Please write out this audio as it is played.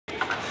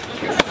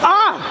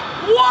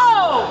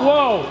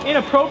Whoa,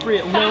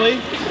 inappropriate, Lily.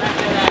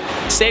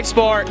 Safe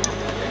sport.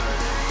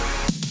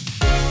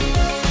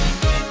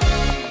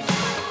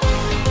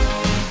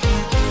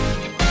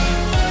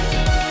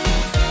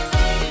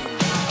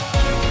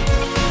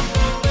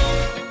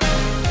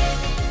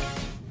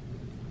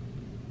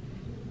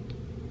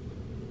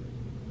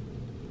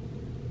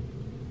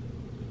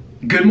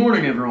 Good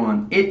morning,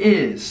 everyone. It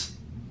is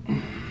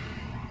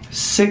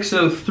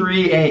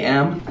 6:03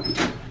 a.m.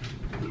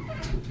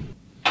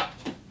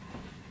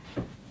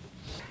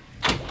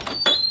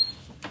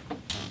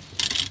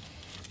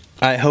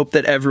 I hope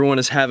that everyone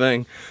is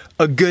having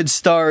a good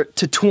start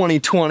to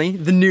 2020,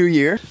 the new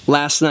year.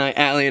 Last night,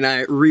 Allie and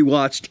I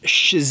rewatched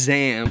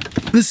Shazam,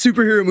 the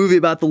superhero movie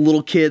about the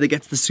little kid that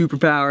gets the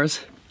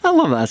superpowers. I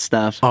love that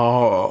stuff.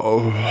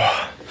 Oh,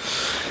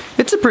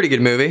 it's a pretty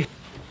good movie.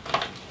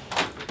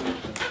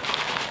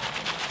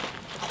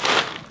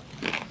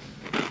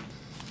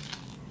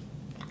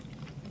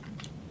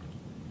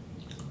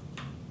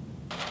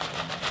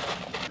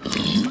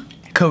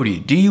 Cody,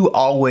 do you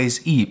always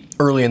eat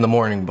early in the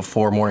morning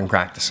before morning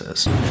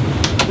practices?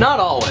 Not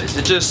always.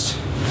 It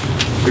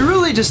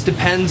really just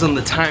depends on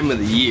the time of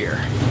the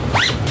year.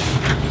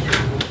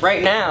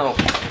 Right now,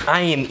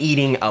 I am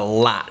eating a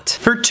lot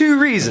for 2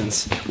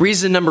 reasons.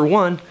 Reason number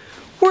 1,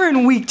 we're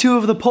in week 2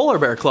 of the Polar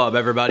Bear Club,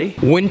 everybody.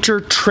 Winter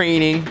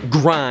training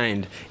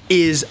grind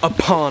is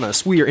upon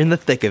us. We are in the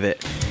thick of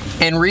it.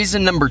 And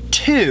reason number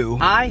 2,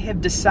 I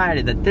have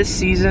decided that this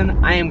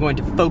season I am going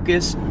to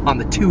focus on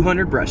the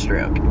 200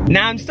 breaststroke.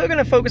 Now I'm still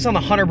gonna focus on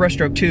the 100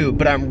 breaststroke too,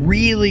 but I'm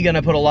really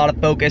gonna put a lot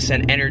of focus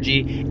and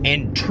energy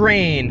and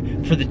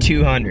train for the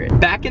 200.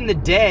 Back in the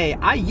day,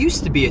 I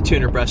used to be a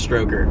 200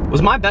 breaststroker. It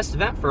was my best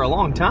event for a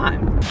long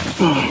time.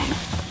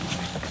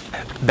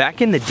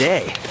 Back in the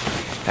day,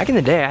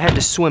 I had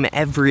to swim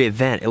every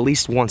event at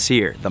least once a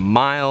year. The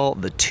mile,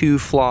 the 2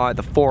 fly,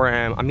 the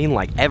 4M, I mean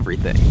like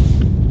everything.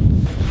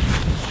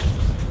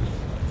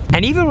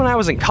 And even when I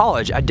was in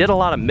college, I did a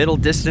lot of middle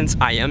distance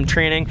IM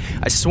training.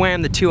 I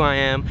swam the 2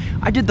 IM.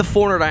 I did the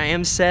 400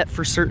 IM set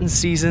for certain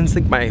seasons. I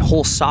think my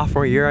whole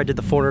sophomore year I did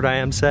the 400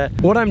 IM set.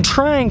 What I'm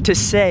trying to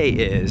say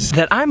is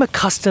that I'm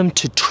accustomed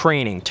to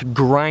training, to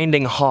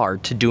grinding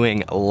hard, to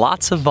doing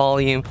lots of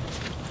volume.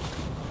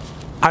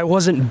 I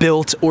wasn't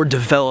built or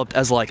developed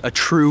as like a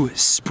true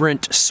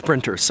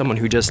sprinter, someone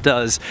who just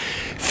does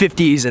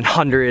 50s and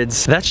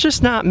 100s. That's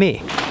just not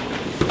me.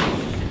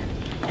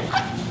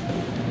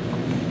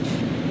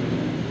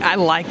 I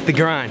like the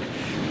grind.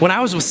 When I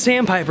was with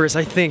Sandpipers,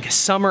 I think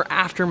summer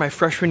after my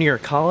freshman year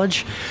of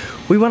college,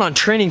 we went on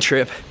training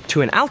trip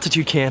to an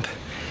altitude camp.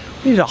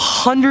 We did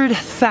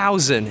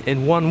 100,000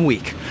 in 1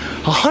 week.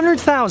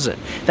 100,000.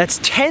 That's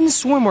 10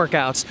 swim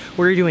workouts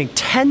where you're doing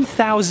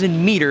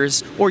 10,000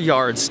 meters or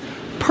yards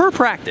per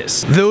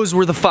practice. Those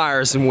were the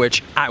fires in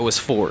which I was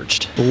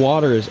forged. The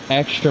water is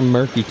extra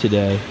murky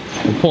today.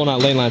 We're pulling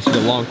out lane lines for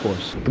the long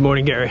course. Good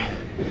morning, Gary.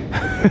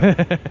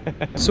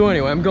 So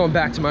anyway, I'm going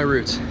back to my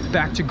roots.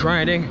 Back to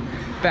grinding,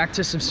 back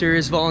to some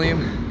serious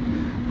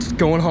volume. Just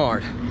going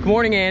hard. Good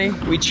morning, Annie.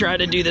 We try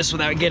to do this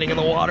without getting in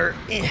the water.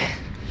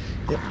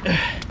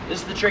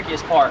 This is the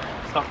trickiest part.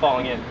 It's not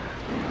falling in.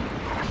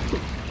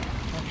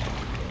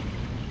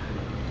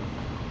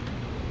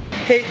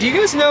 Hey, do you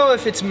guys know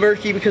if it's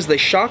murky because they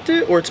shocked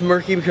it or it's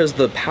murky because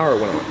the power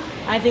went on?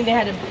 I think they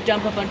had to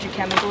dump a bunch of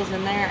chemicals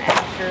in there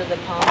after the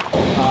pump.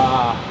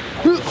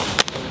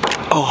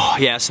 Oh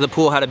yeah, so the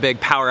pool had a big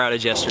power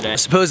outage yesterday.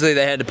 Supposedly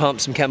they had to pump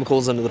some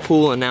chemicals into the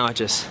pool and now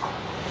it's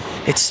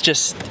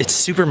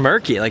super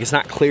murky, like it's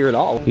not clear at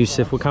all.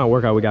 Yusuf, what kind of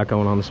workout we got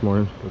going on this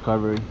morning?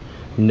 Recovery.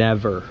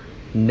 Never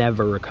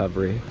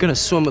recovery. Gonna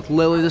swim with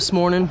Lily this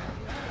morning.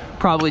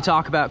 Probably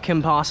talk about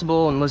Kim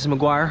Possible and Lizzie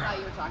McGuire. Oh,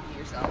 you were talking to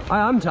yourself.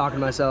 I'm talking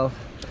to myself.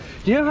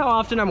 Do you know how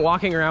often I'm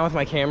walking around with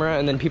my camera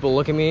and then people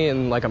look at me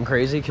and like I'm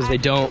crazy because they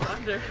don't,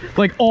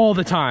 like all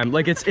the time.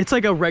 Like it's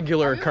like a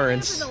regular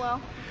occurrence.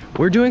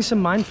 We're doing some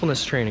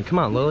mindfulness training. Come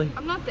on, Lily.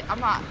 I'm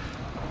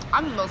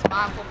the most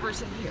mindful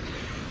person here.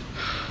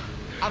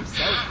 I'm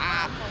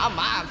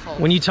mindful.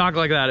 When you talk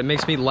like that, it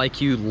makes me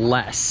like you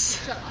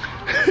less.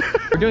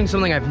 We're doing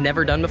something I've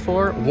never done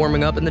before,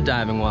 warming up in the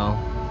diving well.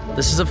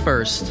 This is a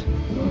first.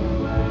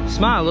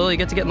 Smile, Lily, you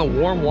get to get in the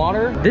warm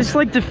water. This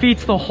like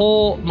defeats my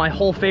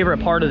whole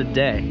favorite part of the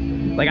day.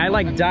 Like I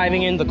like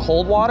diving into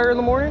cold water in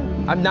the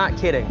morning. I'm not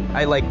kidding.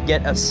 I like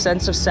get a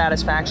sense of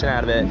satisfaction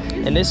out of it,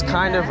 and this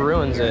kind of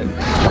ruins it.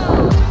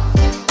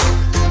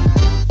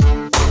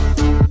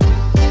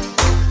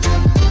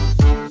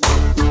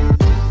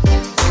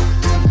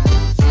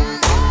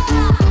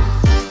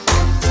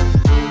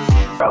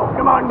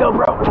 Come on,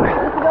 GoPro.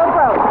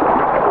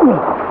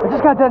 I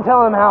just got done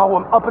telling them how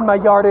I'm up in my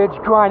yardage,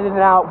 grinding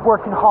it out,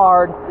 working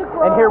hard,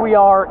 and here we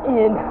are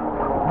in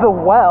the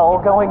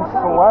well, going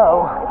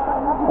slow.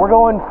 We're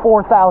going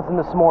 4,000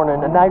 this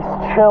morning, a nice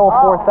chill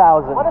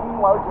 4,000. What a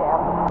slow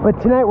jam.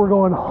 But tonight we're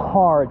going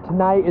hard.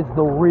 Tonight is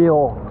the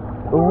real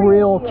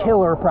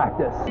killer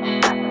practice.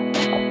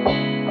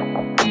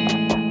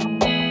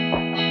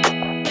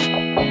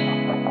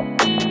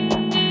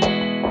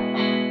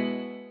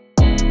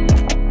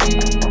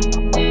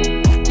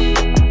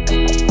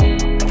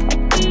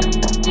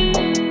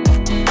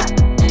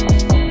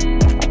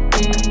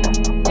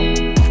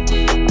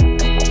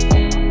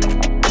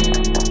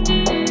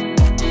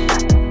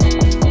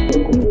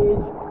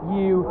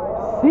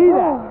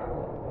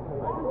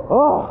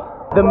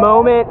 The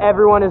moment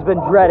everyone has been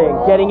dreading,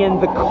 getting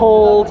in the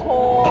cold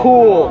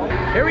pool.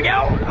 Here we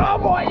go. Oh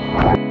boy.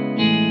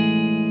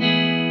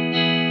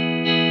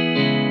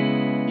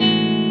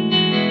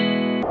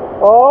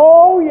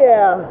 Oh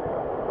yeah.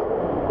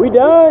 We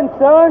done,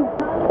 son.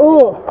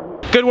 Ooh.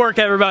 Good work,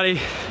 everybody.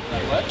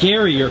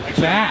 Gary, you're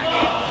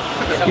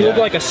back. You look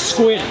like a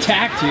squid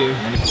attacked you.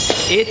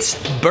 It's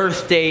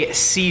birthday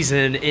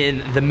season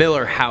in the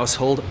Miller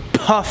household.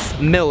 Puff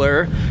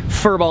Miller,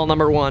 furball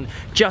 #1,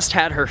 just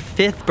had her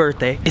 5th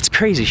birthday. It's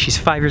crazy, she's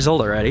 5 years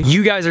old already.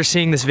 You guys are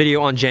seeing this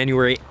video on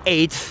January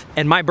 8th,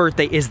 and my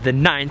birthday is the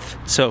 9th,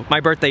 so my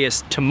birthday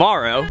is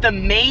tomorrow. The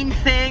main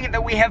thing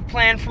that we have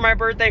planned for my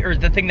birthday, or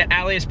the thing that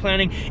Allie is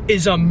planning,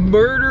 is a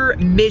murder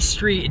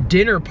mystery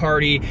dinner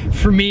party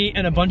for me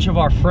and a bunch of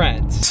our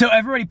friends. So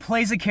everybody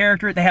plays a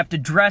character, they have to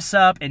dress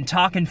up and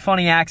talk in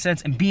funny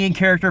accents and be in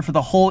character for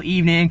the whole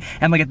evening,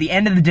 and like at the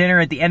end of the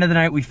dinner, at the end of the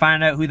night, we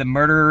find out who the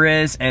murderer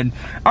is, and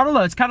I don't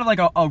know, it's kind of like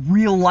a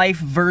real life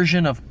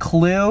version of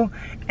Clue.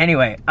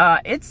 Anyway,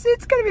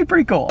 it's gonna be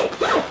pretty cool.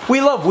 We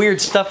love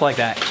weird stuff like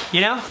that, you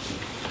know?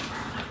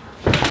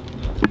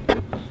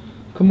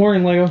 Good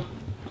morning, Lego.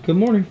 Good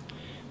morning.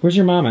 Where's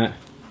your mom at?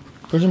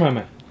 Where's your mom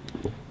at?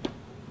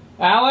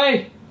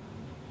 Allie?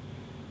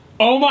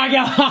 Oh my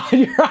God,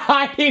 you're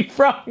hiding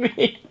from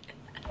me.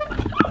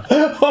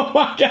 Oh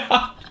my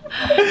God.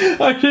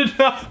 I did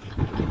not.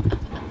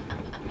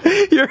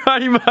 You're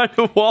hiding behind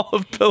a wall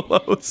of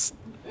pillows.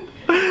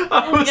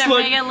 I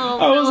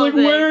was like,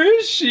 where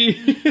is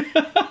she?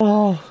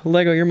 Oh,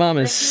 Lego, your mom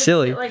is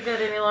silly. Like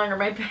that any longer,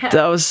 my bad.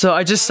 That was so.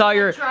 I just saw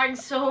your. Trying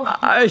so.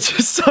 I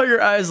just saw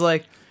your eyes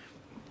like.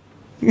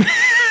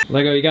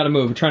 Lego, you gotta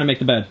move. We're trying to make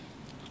the bed.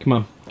 Come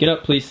on, get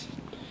up, please.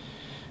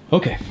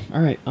 Okay, all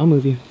right, I'll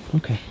move you.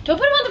 Okay. Don't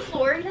put him on the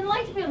floor. He didn't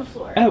like to be on the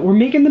floor. We're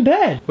making the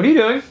bed. What are you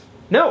doing?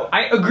 No,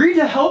 I agreed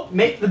to help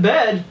make the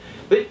bed,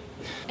 but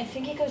I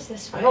think it goes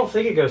this way. I don't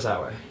think it goes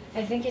that way.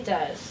 I think it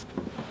does.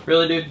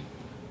 Really, dude?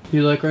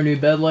 You like our new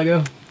bed,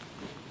 Lego?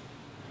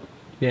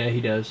 Yeah,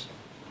 he does.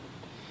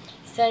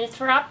 Said it's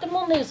for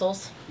optimal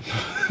noozles.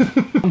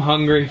 I'm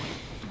hungry.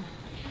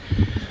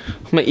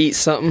 I'm gonna eat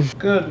something.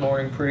 Good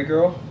morning, pretty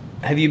girl.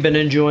 Have you been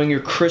enjoying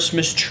your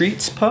Christmas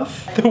treats,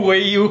 Puff? The way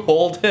you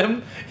hold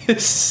him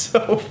is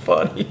so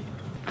funny.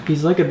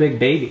 He's like a big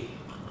baby.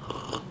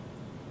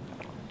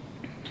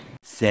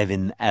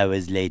 7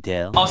 hours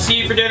later. I'll see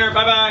you for dinner.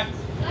 Bye-bye.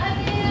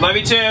 Love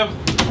you too.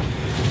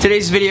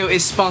 Today's video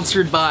is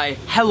sponsored by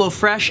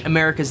HelloFresh,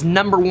 America's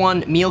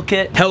 #1 meal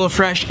kit.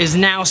 HelloFresh is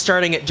now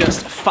starting at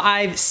just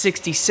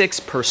 $5.66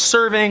 per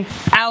serving.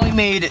 Allie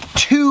made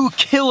 2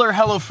 killer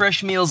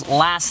HelloFresh meals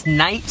last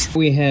night.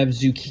 We have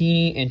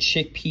zucchini and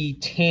chickpea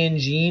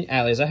tangine.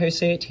 Allie, is that how you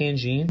say it?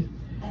 Tangine?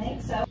 I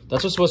think so. That's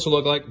what it's supposed to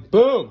look like.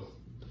 Boom!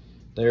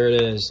 There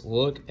it is.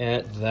 Look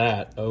at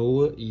that.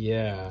 Oh,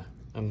 yeah.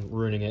 I'm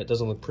ruining it. It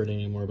doesn't look pretty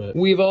anymore, but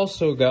we've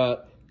also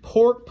got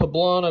pork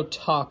poblano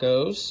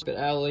tacos that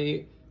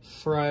Allie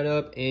fried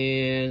up,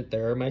 and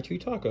there are my 2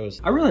 tacos.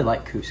 I really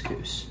like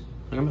couscous.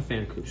 Like, I'm a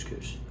fan of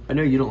couscous. I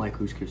know you don't like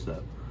couscous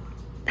though.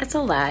 That's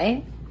a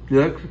lie. You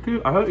like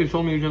couscous? I thought you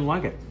told me you didn't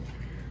like it.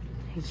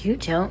 You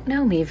don't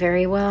know me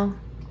very well.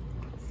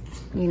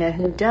 You know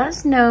who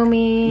does know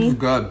me? This is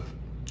good.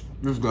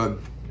 This is good.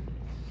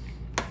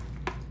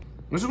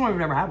 This is one we've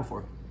never had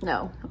before.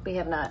 No, we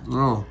have not.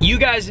 Oh. You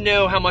guys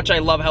know how much I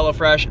love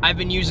HelloFresh. I've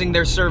been using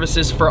their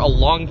services for a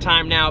long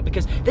time now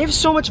because they have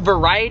so much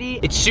variety.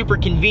 It's super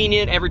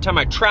convenient. Every time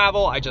I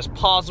travel, I just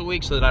pause a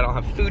week so that I don't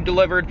have food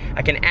delivered.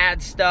 I can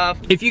add stuff.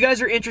 If you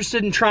guys are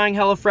interested in trying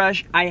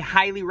HelloFresh, I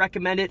highly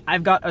recommend it.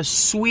 I've got a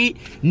sweet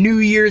New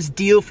Year's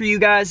deal for you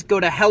guys. Go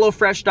to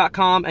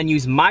HelloFresh.com and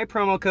use my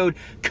promo code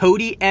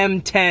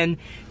CodyM10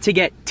 to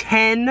get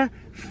 10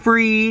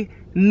 free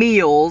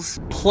meals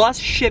plus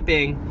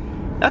shipping.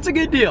 That's a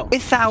good deal.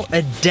 Without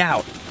a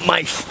doubt,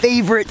 my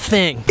favorite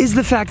thing is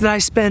the fact that I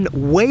spend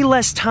way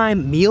less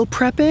time meal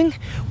prepping,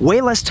 way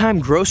less time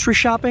grocery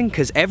shopping,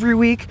 because every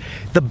week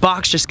the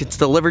box just gets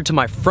delivered to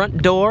my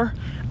front door.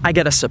 I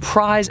get a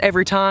surprise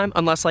every time,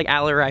 unless like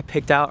Allie or I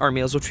picked out our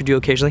meals, which we do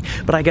occasionally,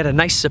 but I get a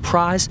nice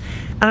surprise,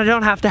 and I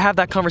don't have to have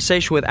that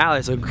conversation with Allie.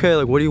 It's like, okay,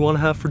 like, what do you want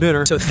to have for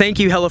dinner? So thank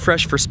you,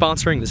 HelloFresh, for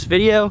sponsoring this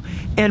video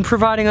and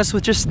providing us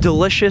with just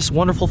delicious,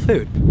 wonderful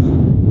food.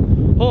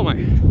 Oh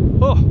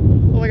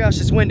my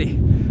gosh, it's windy.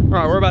 All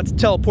right, we're about to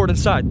teleport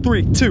inside.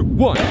 3, 2,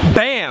 1.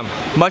 Bam!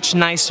 Much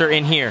nicer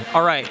in here.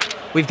 All right,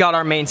 we've got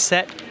our main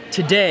set.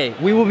 Today,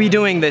 we will be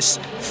doing this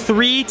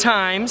 3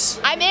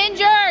 times. I'm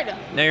injured!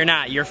 No, you're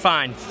not. You're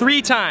fine.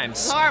 3 times.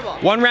 It's horrible.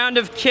 1 round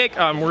of kick.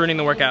 I'm ruining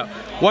the workout.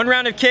 1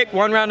 round of kick,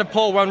 1 round of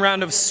pull, 1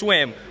 round of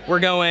swim. We're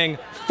going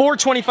 4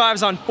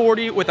 25s on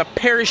 40 with a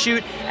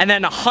parachute, and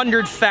then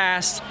 100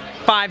 fast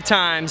 5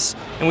 times,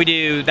 and we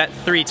do that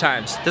 3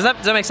 times. Does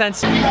that make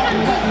sense?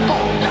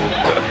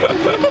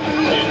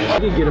 I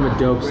could get him a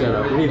dope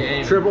setup. We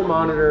need triple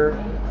monitor.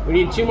 We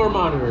need 2 more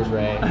monitors,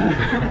 Ray.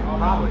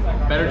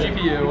 Better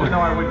GPU. No,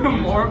 I would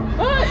need more.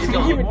 What?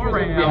 You need more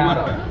right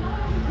now.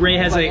 Ray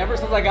has ever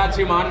since I got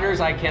 2 monitors,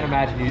 I can't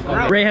imagine you.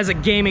 Ray has a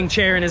gaming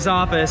chair in his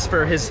office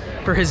for his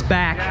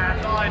back. Yeah,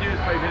 that's all I do is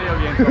play video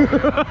games.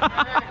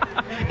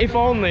 If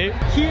only.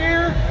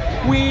 Here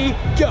we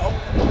go.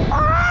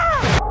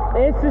 Ah!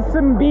 This is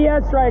some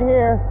BS right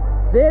here.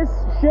 This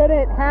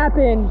shouldn't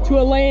happen to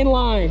a lane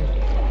line.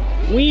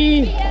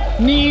 We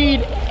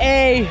need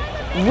a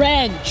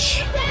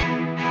wrench.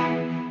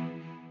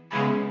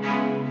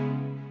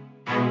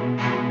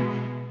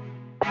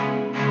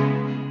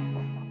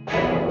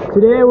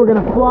 Today we're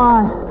gonna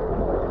fly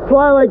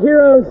like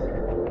heroes,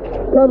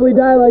 probably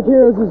die like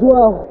heroes as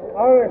well.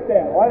 I don't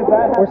understand. Why does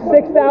that happen? We're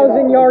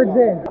 6,000 yards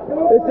in.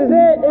 This is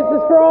it. This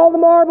is for all the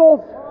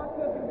marbles.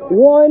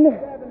 150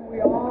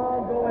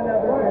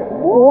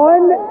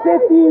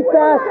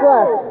 fast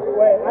left.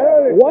 Wait, I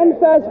don't understand.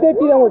 1 fast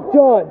 50, then we're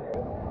done.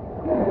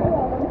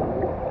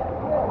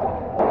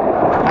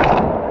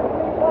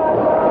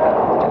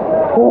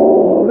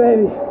 Oh,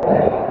 baby.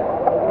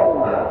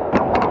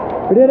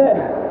 We did it.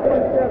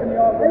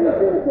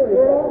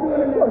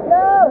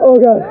 Oh,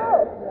 God.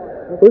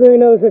 We're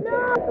doing another 50.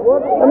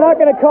 I'm not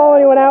going to call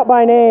anyone out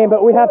by name,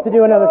 but we have to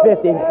do another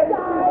 50.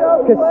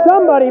 Because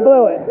somebody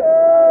blew it.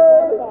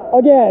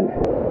 Again.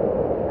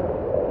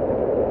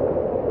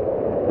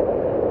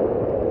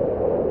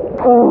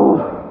 Oh,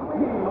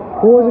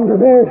 I wasn't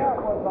prepared.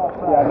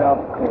 Yeah, no.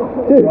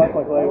 Dude, I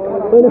know.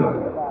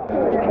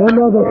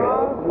 Another.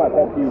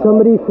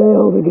 Somebody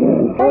failed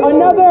again.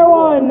 Another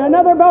one.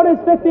 Another bonus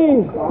 50.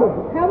 Yay.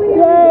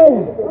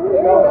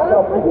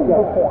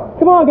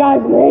 Come on,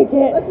 guys. Make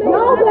it.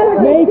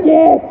 Make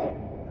it.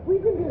 We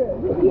can do it.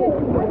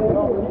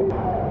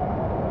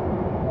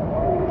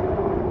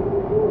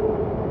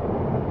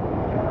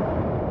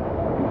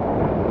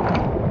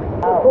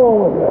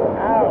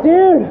 Oh,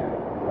 dude.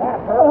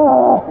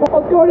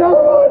 Let's go down the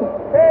road.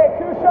 Hey,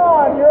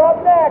 Kushan, you're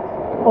up next.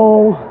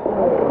 Oh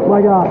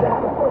my God.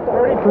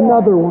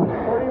 Another one.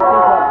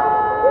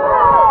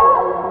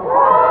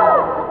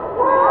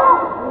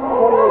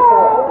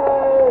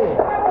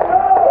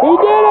 He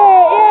did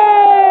it!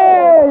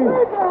 Yay!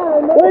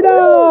 We're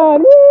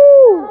done!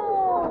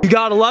 Woo! You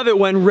gotta love it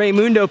when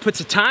Raymundo puts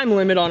a time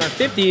limit on our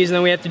 50s and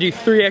then we have to do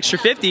 3 extra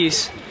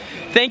 50s.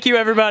 Thank you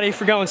everybody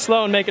for going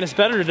slow and making us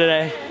better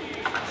today.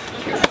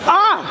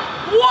 Ah!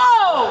 Whoa!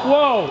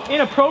 Whoa,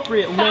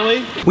 inappropriate,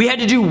 Lily. We had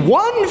to do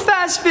 1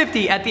 fast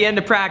 50 at the end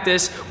of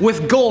practice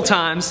with goal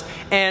times,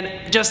 and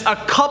just a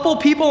couple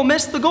people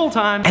missed the goal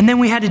time. And then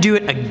we had to do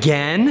it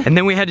again, and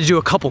then we had to do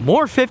a couple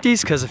more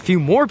 50s because a few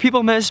more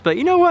people missed. But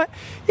you know what?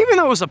 Even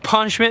though it was a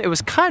punishment, it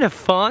was kind of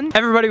fun.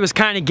 Everybody was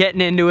kind of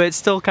getting into it,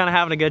 still kind of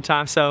having a good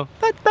time, so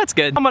that's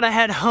good. I'm gonna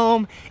head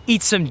home,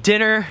 eat some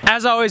dinner.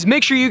 As always,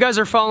 make sure you guys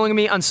are following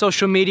me on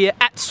social media,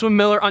 at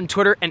SwimMiller on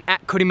Twitter and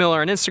at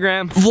CodyMiller on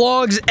Instagram.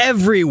 Vlogs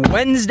every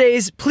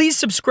Wednesdays. Please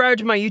subscribe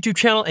to my YouTube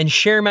channel and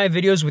share my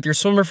videos with your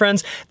swimmer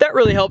friends. That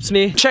really helps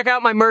me. Check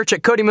out my merch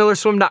at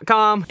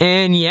CodyMillerSwim.com.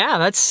 And yeah,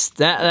 that's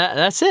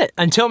it.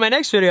 Until my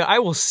next video, I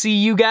will see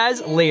you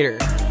guys later.